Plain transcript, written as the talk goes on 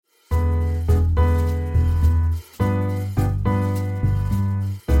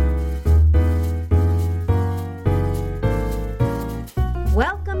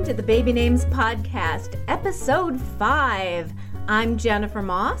to the Baby Names Podcast, Episode 5. I'm Jennifer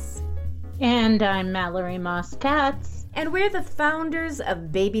Moss. And I'm Mallory Moss Katz. And we're the founders of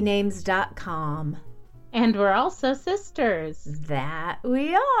BabyNames.com. And we're also sisters. That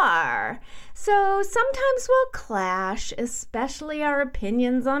we are. So sometimes we'll clash, especially our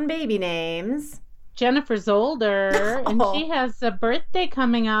opinions on baby names. Jennifer's older, and she has a birthday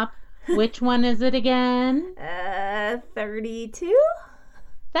coming up. Which one is it again? 32?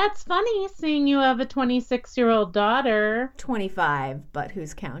 That's funny, seeing you have a 26-year-old daughter. 25, but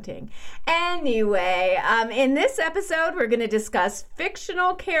who's counting? Anyway, in this episode, we're going to discuss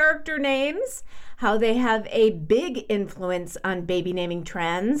fictional character names, how they have a big influence on baby naming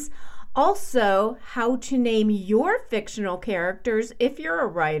trends. Also, how to name your fictional characters if you're a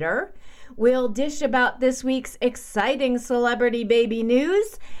writer. We'll dish about this week's exciting celebrity baby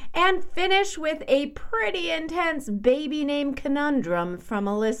news and finish with a pretty intense baby name conundrum from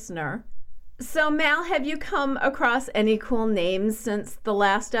a listener. So, Mal, have you come across any cool names since the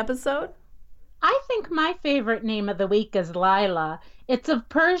last episode? I think my favorite name of the week is Lila. It's of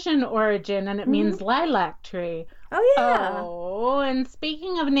Persian origin and it means lilac tree. Oh, yeah. Oh, and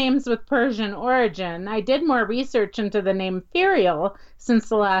speaking of names with Persian origin, I did more research into the name Ferial since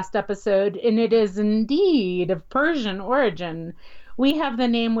the last episode, and it is indeed of Persian origin. We have the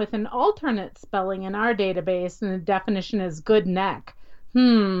name with an alternate spelling in our database, and the definition is good neck.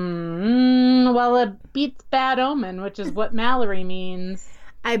 Well, it beats bad omen, which is what Mallory means.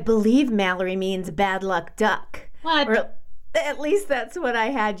 I believe Mallory means bad luck duck. What? Or at least that's what I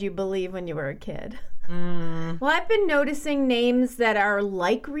had you believe when you were a kid. Well, I've been noticing names that are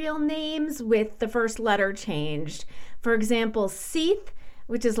like real names with the first letter changed. For example, Seath,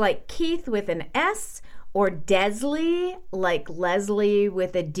 which is like Keith with an S, or Desley, like Leslie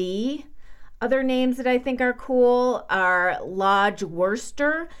with a D. Other names that I think are cool are Lodge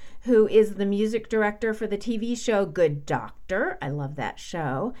Worcester, who is the music director for the TV show Good Doctor. I love that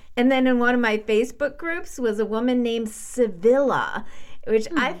show. And then in one of my Facebook groups was a woman named Sevilla, which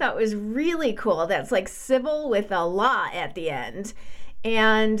I thought was really cool. That's like civil with a la at the end.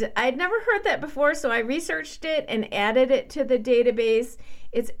 And I'd never heard that before, so I researched it and added it to the database.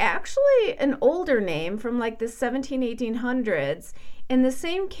 It's actually an older name from like the 1800s, in the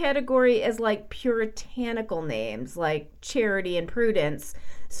same category as like puritanical names like Charity and Prudence.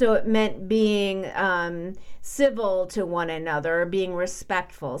 So it meant being civil to one another, being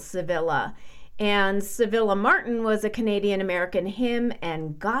respectful, Sevilla. And Sevilla Martin was a Canadian-American hymn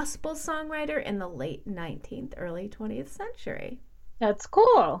and gospel songwriter in the late 19th, early 20th century. That's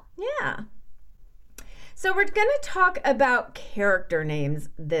cool. Yeah. So we're going to talk about character names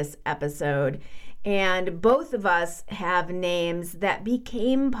this episode. And both of us have names that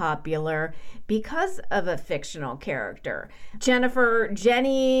became popular because of a fictional character.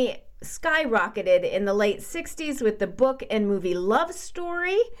 Jenny skyrocketed in the late 60s with the book and movie Love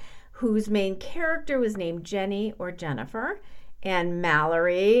Story, whose main character was named Jenny or Jennifer. And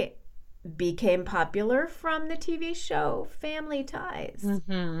Mallory became popular from the TV show Family Ties.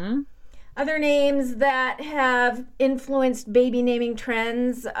 Other names that have influenced baby naming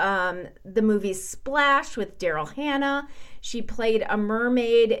trends, the movie Splash with Daryl Hannah. She played a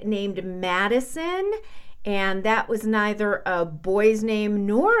mermaid named Madison, and that was neither a boy's name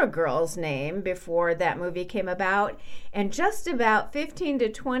nor a girl's name before that movie came about. And just about 15 to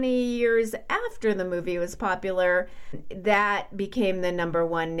 20 years after the movie was popular, that became the number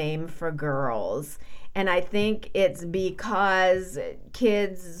one name for girls. And I think it's because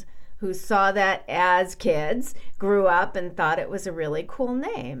kids who saw that as kids grew up and thought it was a really cool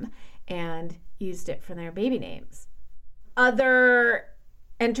name and used it for their baby names. Other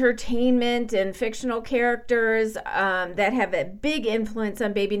entertainment and fictional characters that have a big influence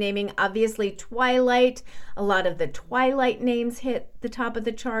on baby naming, obviously Twilight. A lot of the Twilight names hit the top of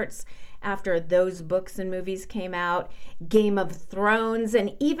the charts after those books and movies came out. Game of Thrones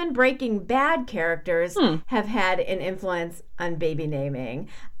and even Breaking Bad characters have had an influence on baby naming.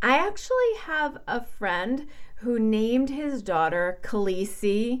 I actually have a friend who named his daughter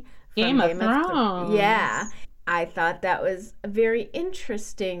Khaleesi from Game of Thrones. Yeah. I thought that was a very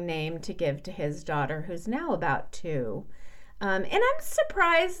interesting name to give to his daughter, who's now about 2. And I'm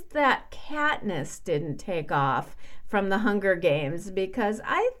surprised that Katniss didn't take off from the Hunger Games, because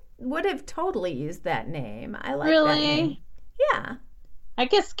I would have totally used that name. I like that name. Yeah. I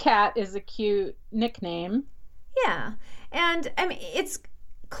guess Kat is a cute nickname. Yeah. And I mean, it's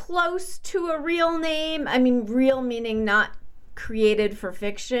close to a real name. I mean, real meaning not created for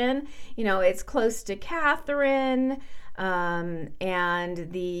fiction. You know, it's close to Catherine.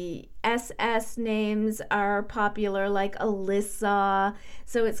 And the SS names are popular, like Alyssa.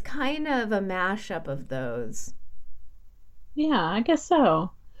 So it's kind of a mashup of those. Yeah, I guess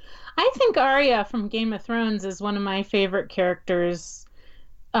so. I think Arya from Game of Thrones is one of my favorite characters.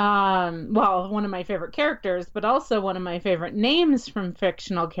 Well, one of my favorite characters, but also one of my favorite names from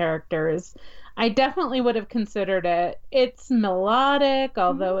fictional characters. I definitely would have considered it. It's melodic,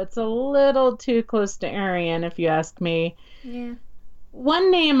 although it's a little too close to Aryan, if you ask me. Yeah.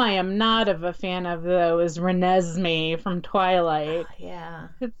 One name I am not of a fan of, though, is Renesmee from Twilight. Yeah.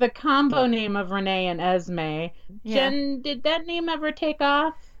 It's the combo name of Renee and Esme. Yeah. Jen, did that name ever take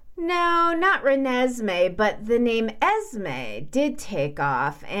off? No, not Renesmee, but the name Esme did take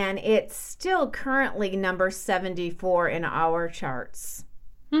off, and it's still currently number 74 in our charts.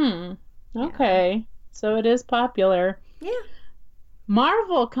 Okay. So it is popular. Yeah.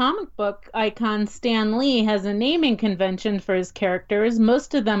 Marvel comic book icon Stan Lee has a naming convention for his characters.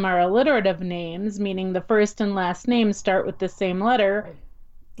 Most of them are alliterative names, meaning the first and last names start with the same letter.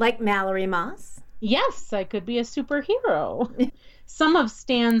 Like Mallory Moss? Yes, I could be a superhero. Some of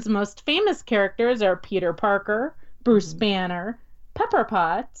Stan's most famous characters are Peter Parker, Bruce Banner, Pepper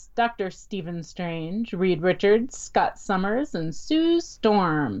Potts, Dr. Stephen Strange, Reed Richards, Scott Summers, and Sue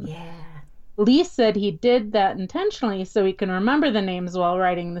Storm. Yeah. Lee said he did that intentionally so he can remember the names while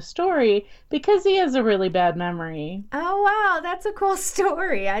writing the story because he has a really bad memory. Oh, wow. That's a cool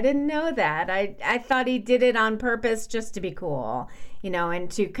story. I didn't know that. I thought he did it on purpose just to be cool, and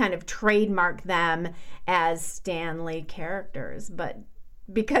to kind of trademark them as Stan Lee characters. But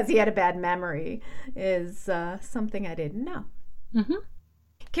because he had a bad memory is something I didn't know. Mm-hmm.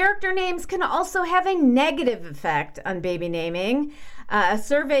 Character names can also have a negative effect on baby naming. A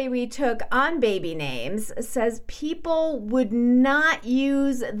survey we took on baby names says people would not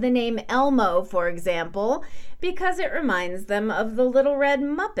use the name Elmo, for example, because it reminds them of the Little Red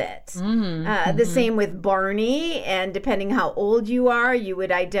Muppet. The same with Barney, and depending how old you are, you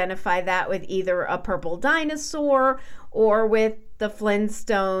would identify that with either a purple dinosaur or with the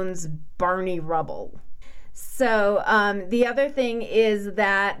Flintstones' Barney Rubble. So the other thing is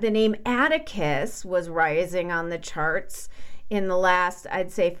that the name Atticus was rising on the charts in the last,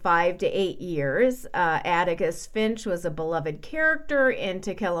 I'd say, 5 to 8 years. Atticus Finch was a beloved character in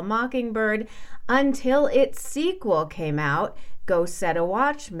To Kill a Mockingbird until its sequel came out, Go Set a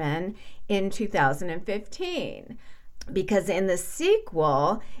Watchman, in 2015. Because in the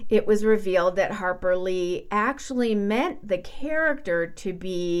sequel, it was revealed that Harper Lee actually meant the character to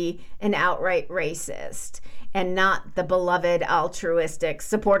be an outright racist and not the beloved altruistic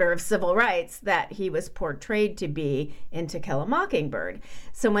supporter of civil rights that he was portrayed to be in To Kill a Mockingbird.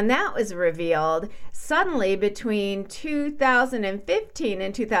 So when that was revealed, suddenly between 2015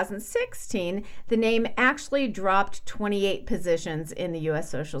 and 2016, the name actually dropped 28 positions in the U.S.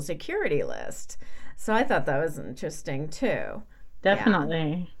 Social Security list. So I thought that was interesting too.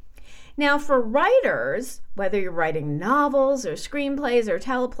 Definitely. Yeah. Now, for writers, whether you're writing novels or screenplays or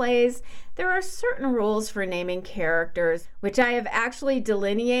teleplays, there are certain rules for naming characters, which I have actually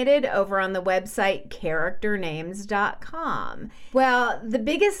delineated over on the website characternames.com. Well, the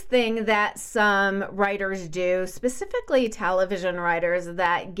biggest thing that some writers do, specifically television writers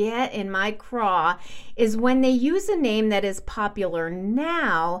that get in my craw, is when they use a name that is popular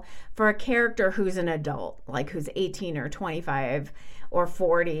now for a character who's an adult, like who's 18 or 25 or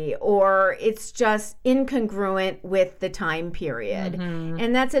 40, or it's just incongruent with the time period.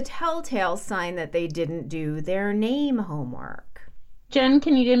 And that's a telltale sign that they didn't do their name homework. Jen,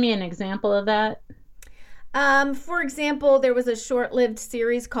 can you give me an example of that? For example, there was a short-lived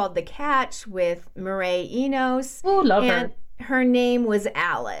series called The Catch with Mireille Enos. Oh, love her. Her name was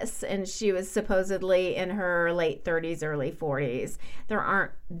Alice, and she was supposedly in her late 30s, early 40s. There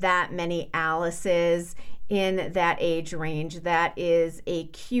aren't that many Alices in that age range. That is a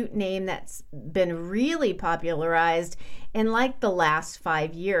cute name that's been really popularized in like the last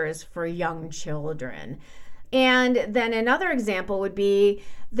 5 years for young children. And then another example would be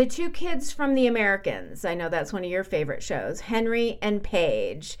the two kids from The Americans. I know that's one of your favorite shows, Henry and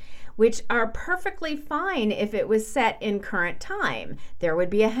Paige, which are perfectly fine if it was set in current time. There would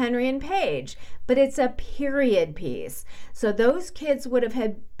be a Henry and Paige, but it's a period piece. So those kids would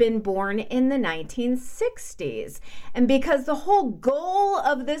have been born in the 1960s. And because the whole goal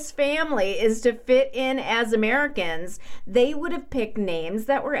of this family is to fit in as Americans, they would have picked names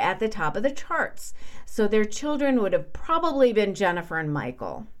that were at the top of the charts. So their children would have probably been Jennifer and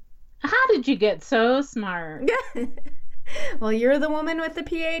Michael. How did you get so smart? Well, you're the woman with the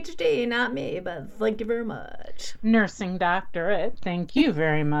PhD, not me, but thank you very much. Nursing doctorate. Thank you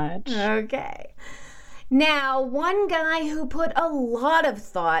very much. Okay. Now, one guy who put a lot of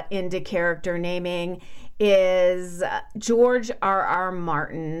thought into character naming is George R.R.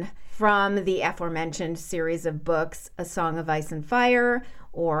 Martin from the aforementioned series of books, A Song of Ice and Fire,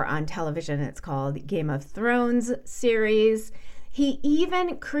 or on television it's called Game of Thrones series. He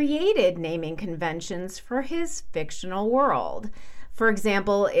even created naming conventions for his fictional world. For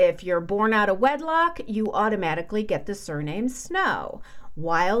example, if you're born out of wedlock, you automatically get the surname Snow.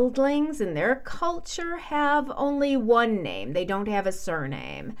 Wildlings in their culture have only one name. They don't have a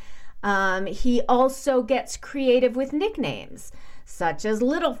surname. He also gets creative with nicknames, such as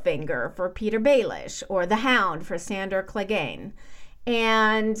Littlefinger for Peter Baelish or the Hound for Sandor Clegane.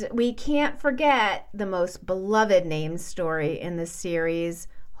 And we can't forget the most beloved name story in the series,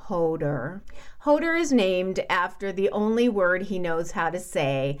 Hodor. Hodor is named after the only word he knows how to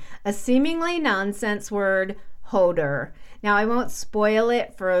say, a seemingly nonsense word, Hodor. Now, I won't spoil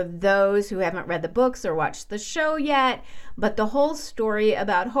it for those who haven't read the books or watched the show yet, but the whole story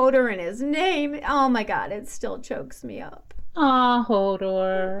about Hodor and his name, oh my God, it still chokes me up. Aw,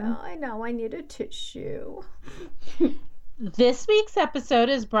 Hodor. Oh, I know, I need a tissue. This week's episode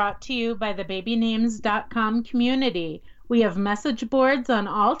is brought to you by the babynames.com community. We have message boards on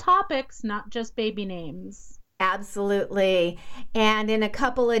all topics, not just baby names. Absolutely. And in a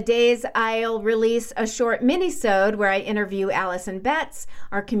couple of days, I'll release a short mini-sode where I interview Allison Betts,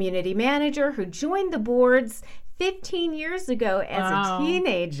 our community manager who joined the boards 15 years ago as a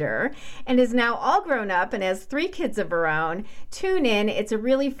teenager and is now all grown up and has 3 kids of her own. Tune in. It's a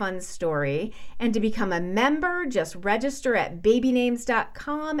really fun story. And to become a member, just register at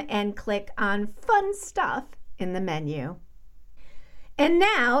babynames.com and click on Fun Stuff in the menu. And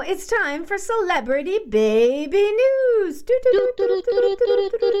now it's time for Celebrity Baby News.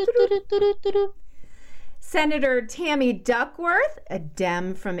 Senator Tammy Duckworth, a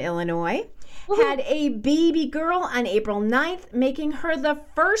Dem from Illinois, had a baby girl on April 9th, making her the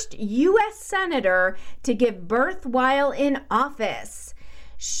first U.S. senator to give birth while in office.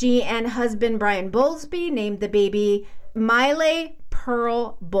 She and husband Brian Bowlesby named the baby Miley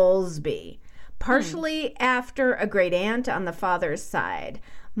Pearl Bowlesby, partially after a great aunt on the father's side.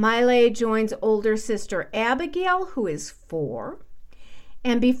 Miley joins older sister Abigail, who is 4.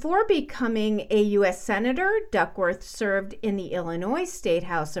 And before becoming a U.S. Senator, Duckworth served in the Illinois State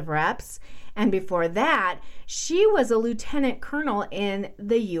House of Reps. And before that, she was a lieutenant colonel in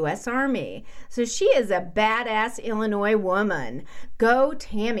the U.S. Army. So she is a badass Illinois woman. Go,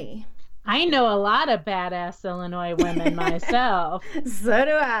 Tammy. I know a lot of badass Illinois women myself. So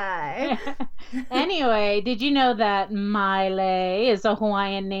do I. Anyway, did you know that Miley is a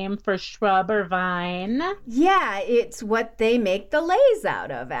Hawaiian name for shrub or vine? Yeah, it's what they make the leis out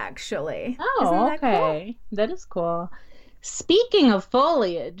of, actually. Oh, okay. Cool? That is cool. Speaking of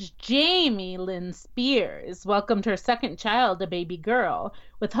foliage, Jamie Lynn Spears welcomed her second child, a baby girl,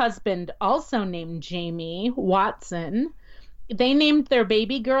 with husband also named Jamie Watson. They named their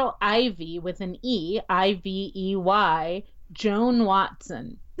baby girl Ivy with an E, I-V-E-Y, Joan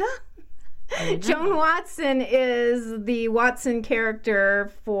Watson. Joan Watson is the Watson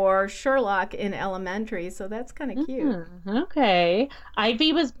character for Sherlock in Elementary, so that's kind of cute. Okay.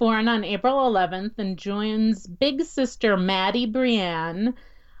 Ivy was born on April 11th and joins big sister Maddie Brienne.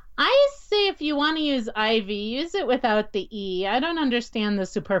 I say if you want to use Ivy, use it without the E. I don't understand the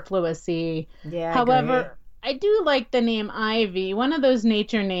superfluity. Yeah. However, I do like the name Ivy, one of those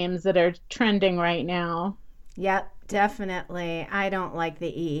nature names that are trending right now. Yep, definitely. I don't like the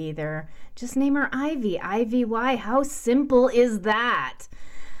E either. Just name her Ivy, I-V-Y. How simple is that?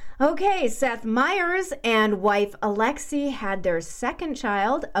 Okay, Seth Meyers and wife Alexi had their second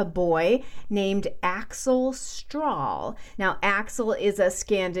child, a boy named Axel Strahl. Now, Axel is a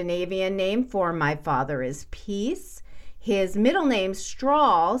Scandinavian name for my father is peace. His middle name,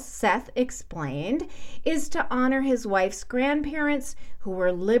 Strahl, Seth explained, is to honor his wife's grandparents who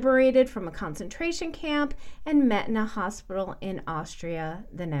were liberated from a concentration camp and met in a hospital in Austria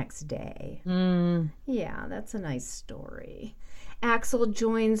the next day. Yeah, that's a nice story. Axel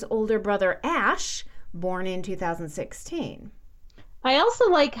joins older brother Ash, born in 2016. I also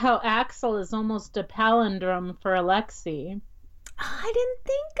like how Axel is almost a palindrome for Alexi. I didn't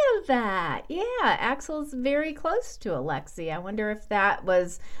think of that. Yeah, Axel's very close to Alexi. I wonder if that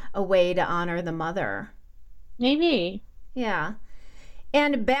was a way to honor the mother. Maybe. Yeah.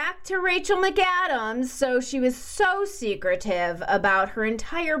 And back to Rachel McAdams. So she was so secretive about her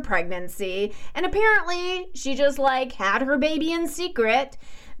entire pregnancy. And apparently she just had her baby in secret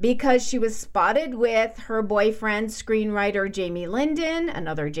because she was spotted with her boyfriend, screenwriter Jamie Linden,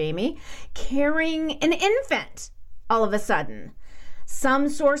 another Jamie, carrying an infant all of a sudden. Some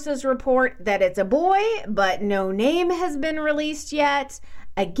sources report that it's a boy, but no name has been released yet.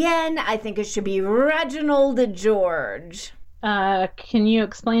 Again, I think it should be Reginald George. Can you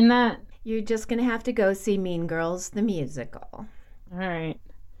explain that? You're just going to have to go see Mean Girls, the musical. All right.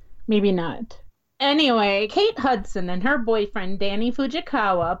 Maybe not. Anyway, Kate Hudson and her boyfriend Danny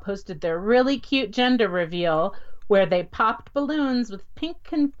Fujikawa posted their really cute gender reveal where they popped balloons with pink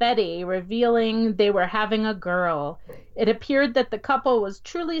confetti, revealing they were having a girl. It appeared that the couple was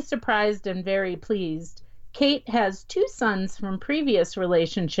truly surprised and very pleased. Kate has 2 sons from previous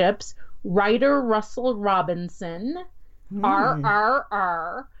relationships, writer Russell Robinson,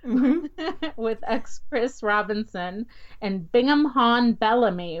 RRR, with ex Chris Robinson, and Bingham Hawn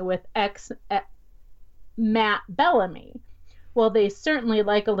Bellamy with ex Matt Bellamy. Well, they certainly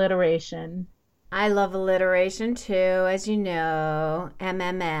like alliteration. I love alliteration too, as you know.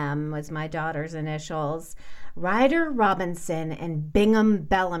 MMM was my daughter's initials. Ryder Robinson and Bingham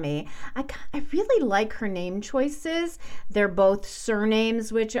Bellamy. I really like her name choices. They're both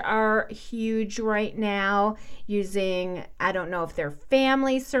surnames, which are huge right now, using, I don't know if they're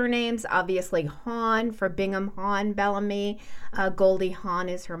family surnames, obviously Hawn for Bingham Hawn Bellamy. Goldie Hawn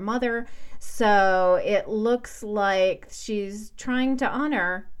is her mother. So it looks like she's trying to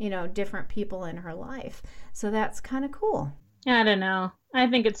honor, different people in her life. So that's kind of cool. I don't know. I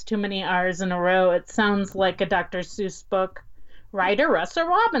think it's too many R's in a row. It sounds like a Dr. Seuss book. Writer Russell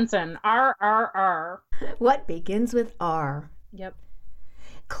Robinson, RRR. What begins with R? Yep.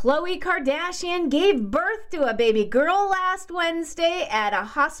 Khloe Kardashian gave birth to a baby girl last Wednesday at a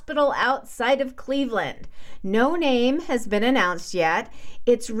hospital outside of Cleveland. No name has been announced yet.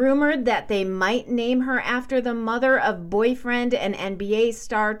 It's rumored that they might name her after the mother of boyfriend and NBA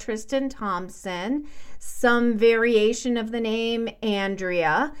star Tristan Thompson. Some variation of the name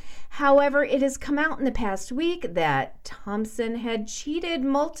Andrea. However, it has come out in the past week that Thompson had cheated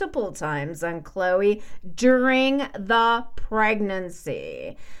multiple times on Khloe during the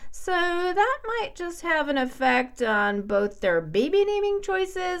pregnancy. So that might just have an effect on both their baby naming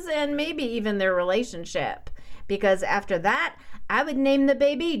choices and maybe even their relationship. Because after that, I would name the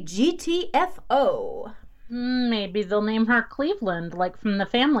baby GTFO. Maybe they'll name her Cleveland, like from the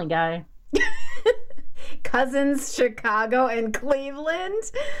Family Guy. Cousins, Chicago, and Cleveland.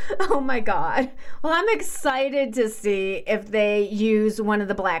 Oh my God. Well, I'm excited to see if they use one of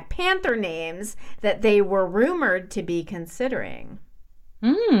the Black Panther names that they were rumored to be considering.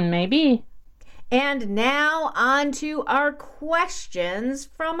 Maybe. And now on to our questions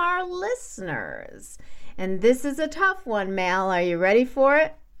from our listeners. And this is a tough one, Mal. Are you ready for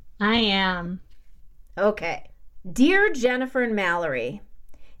it? I am. Okay. Dear Jennifer and Mallory,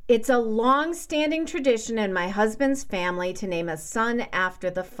 it's a long-standing tradition in my husband's family to name a son after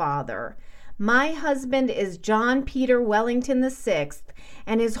the father. My husband is John Peter Wellington VI,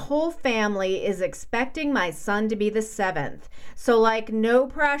 and his whole family is expecting my son to be the 7th. So, no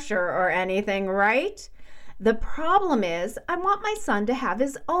pressure or anything, right? The problem is, I want my son to have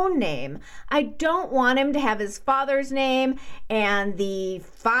his own name. I don't want him to have his father's name and the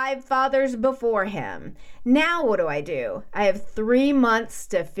 5 fathers before him. Now what do? I have 3 months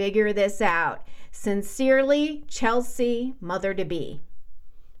to figure this out. Sincerely, Chelsea, mother-to-be.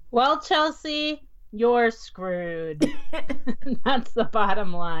 Well, Chelsea, you're screwed. That's the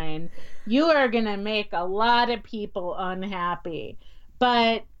bottom line. You are going to make a lot of people unhappy.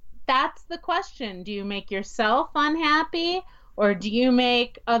 But that's the question. Do you make yourself unhappy or do you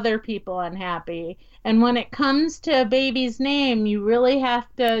make other people unhappy? And when it comes to a baby's name, you really have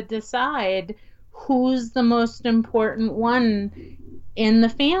to decide who's the most important one in the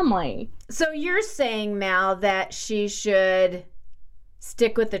family. So you're saying, Mal, that she should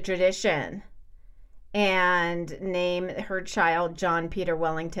stick with the tradition and name her child John Peter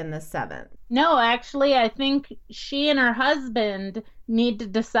Wellington VII. No, actually, I think she and her husband need to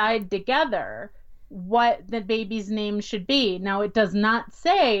decide together what the baby's name should be. Now, it does not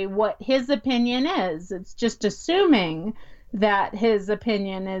say what his opinion is. It's just assuming that his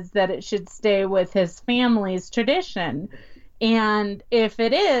opinion is that it should stay with his family's tradition. And if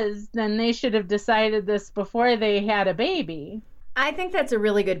it is, then they should have decided this before they had a baby. I think that's a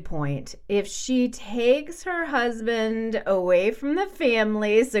really good point. If she takes her husband away from the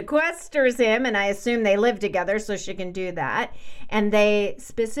family, sequesters him, and I assume they live together so she can do that, and they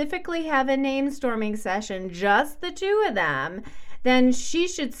specifically have a name storming session, just the 2 of them, then she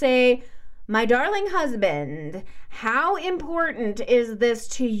should say, my darling husband, how important is this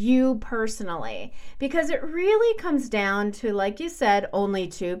to you personally? Because it really comes down to, like you said, only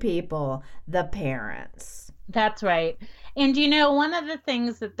 2 people, the parents. That's right. And one of the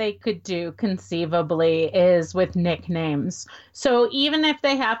things that they could do conceivably is with nicknames. So even if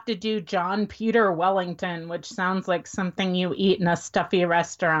they have to do John Peter Wellington, which sounds like something you eat in a stuffy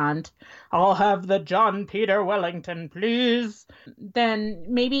restaurant, I'll have the John Peter Wellington, please. Then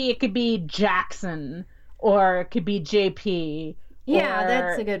maybe it could be Jackson, or it could be JP. Yeah,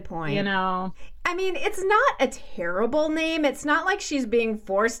 that's a good point. I mean, it's not a terrible name. It's not like she's being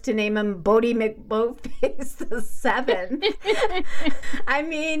forced to name him Bodie McBoatface the Seventh. I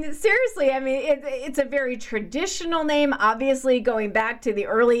mean, seriously, it's a very traditional name, obviously going back to the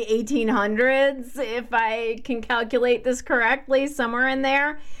early 1800s, if I can calculate this correctly, somewhere in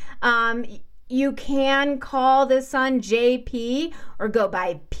there. You can call the son JP or go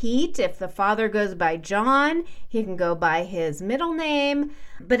by Pete. If the father goes by John, he can go by his middle name.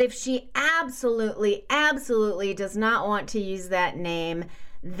 But if she absolutely does not want to use that name,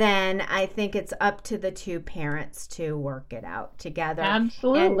 then I think it's up to the two parents to work it out together.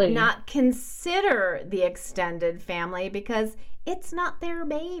 Absolutely. And not consider the extended family because it's not their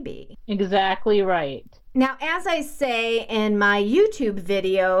baby. Exactly right. Now, as I say in my YouTube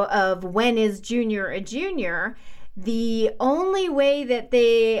video of When is Junior a Junior, the only way that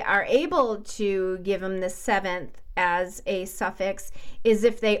they are able to give him the 7th as a suffix is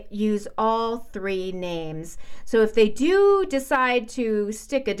if they use all 3 names. So if they do decide to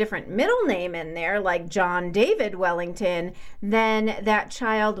stick a different middle name in there, like John David Wellington, then that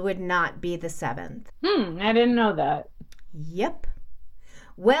child would not be the 7th. I didn't know that. Yep.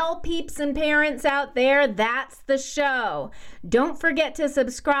 Well, peeps and parents out there, that's the show. Don't forget to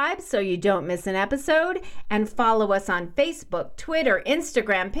subscribe so you don't miss an episode, and follow us on Facebook, Twitter,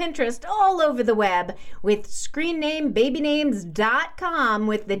 Instagram, Pinterest, all over the web with screennamebabynames.com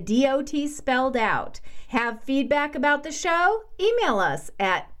with the DOT spelled out. Have feedback about the show? Email us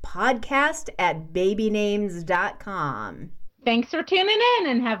at podcast@babynames.com. Thanks for tuning in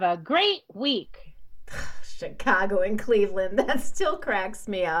and have a great week. Chicago and Cleveland, that still cracks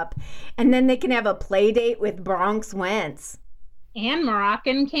me up. And then they can have a play date with Bronx Wentz. And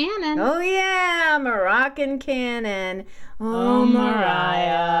Moroccan Cannon. Oh, yeah, Moroccan Cannon. Oh,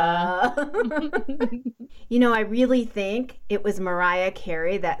 Mariah. I really think it was Mariah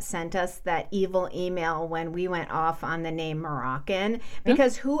Carey that sent us that evil email when we went off on the name Moroccan,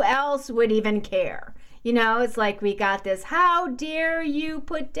 because who else would even care? It's like we got this, how dare you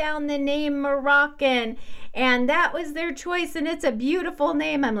put down the name Moroccan? And that was their choice, and it's a beautiful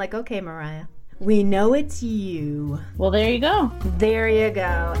name. I'm like, okay, Mariah, we know it's you. Well, there you go. There you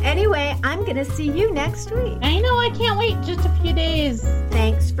go. Anyway, I'm going to see you next week. I know, I can't wait just a few days.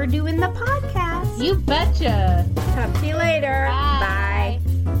 Thanks for doing the podcast. You betcha. Talk to you later. Bye. Bye.